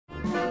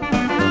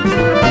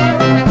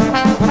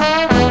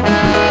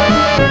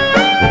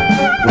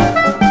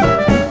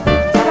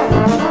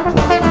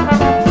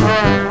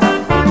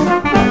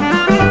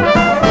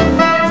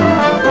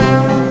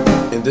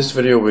In this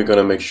video we're going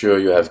to make sure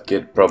you have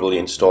Git properly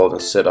installed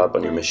and set up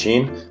on your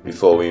machine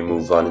before we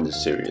move on in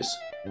this series.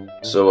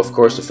 So of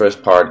course the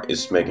first part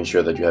is making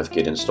sure that you have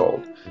Git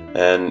installed.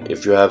 And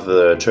if you have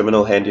the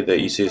terminal handy, the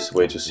easiest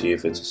way to see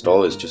if it's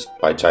installed is just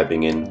by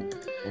typing in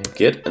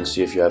Git and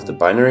see if you have the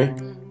binary.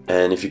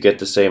 And if you get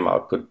the same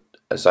output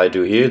as I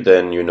do here,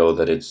 then you know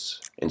that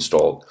it's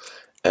installed.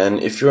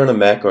 And if you're on a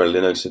Mac or a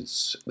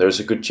Linux, there's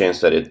a good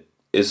chance that it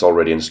is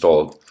already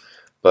installed.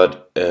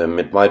 But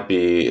it might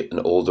be an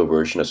older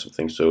version or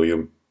something, so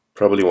you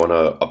probably want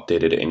to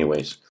update it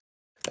anyways.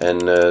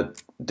 And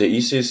the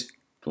easiest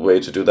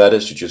way to do that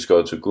is to just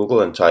go to Google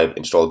and type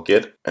install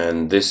Git,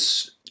 and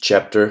this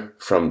chapter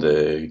from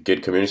the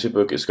Git community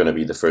book is going to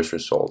be the first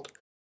result.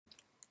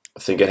 I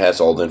think it has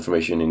all the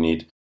information you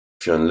need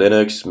if you're on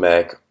Linux,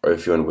 Mac, or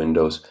if you're on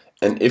Windows.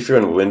 And if you're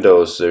on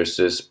Windows, there's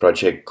this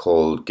project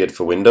called Git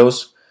for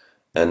Windows,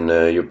 and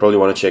you probably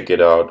want to check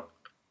it out.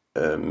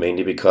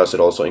 Mainly because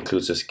it also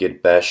includes this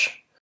git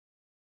bash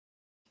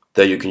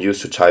that you can use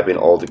to type in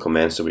all the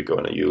commands that we're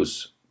going to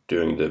use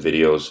during the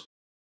videos.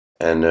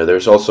 And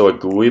there's also a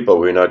GUI, but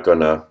we're not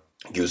going to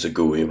use a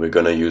GUI. We're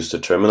going to use the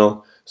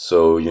terminal,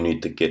 so you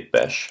need the git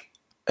bash.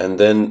 And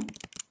then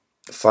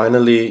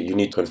finally you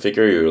need to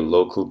configure your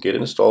local Git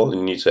install.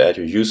 You need to add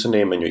your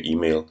username and your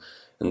email.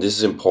 And this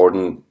is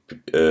important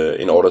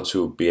in order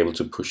to be able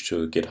to push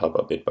to GitHub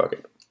or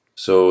Bitbucket.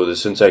 So the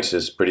syntax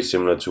is pretty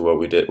similar to what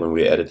we did when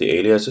we added the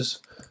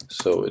aliases.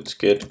 So it's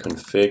git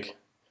config,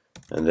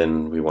 and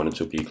then we want it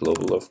to be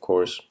global, of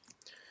course.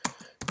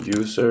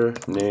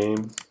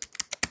 Username,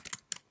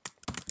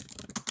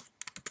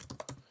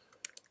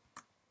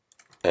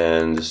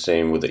 and the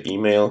same with the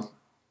email.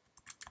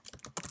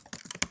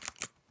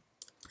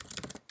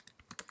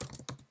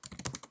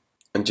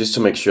 And just to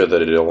make sure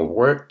that it all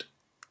worked,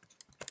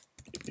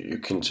 you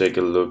can take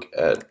a look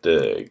at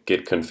the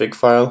git config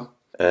file.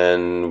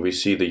 And we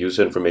see the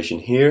user information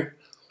here,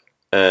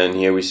 and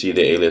here we see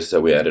the alias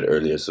that we added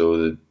earlier.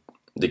 So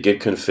the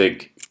git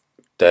config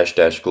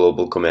 --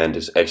 global command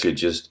is actually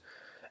just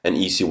an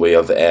easy way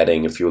of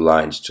adding a few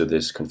lines to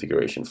this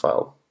configuration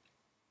file.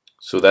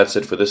 So that's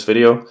it for this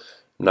video.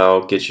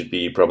 Now Git should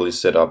be probably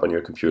set up on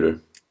your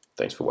computer.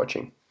 Thanks for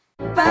watching.